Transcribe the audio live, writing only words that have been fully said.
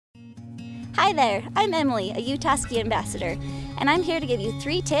Hi there, I'm Emily, a Utah Ski Ambassador, and I'm here to give you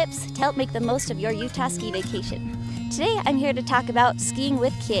 3 tips to help make the most of your Utah ski vacation. Today I'm here to talk about skiing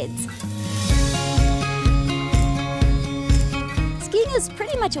with kids. Skiing is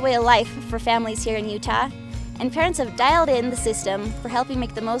pretty much a way of life for families here in Utah, and parents have dialed in the system for helping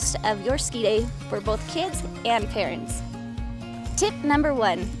make the most of your ski day for both kids and parents. Tip number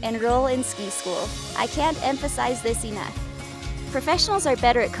 1, enroll in ski school. I can't emphasize this enough. Professionals are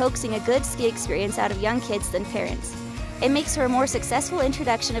better at coaxing a good ski experience out of young kids than parents. It makes for a more successful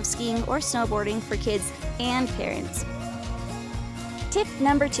introduction of skiing or snowboarding for kids and parents. Tip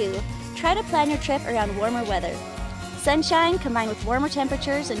number 2, try to plan your trip around warmer weather. Sunshine combined with warmer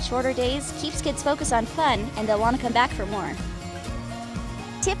temperatures and shorter days keeps kids focused on fun, and they'll want to come back for more.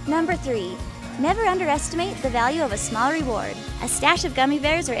 Tip number 3, never underestimate the value of a small reward. A stash of gummy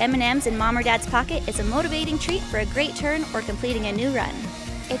bears or M&Ms in mom or dad's pocket is a motivating treat for a great turn or completing a new run.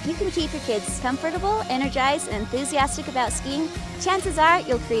 If you can keep your kids comfortable, energized, and enthusiastic about skiing, chances are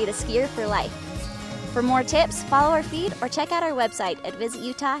you'll create a skier for life. For more tips, follow our feed or check out our website at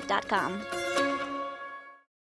visitutah.com.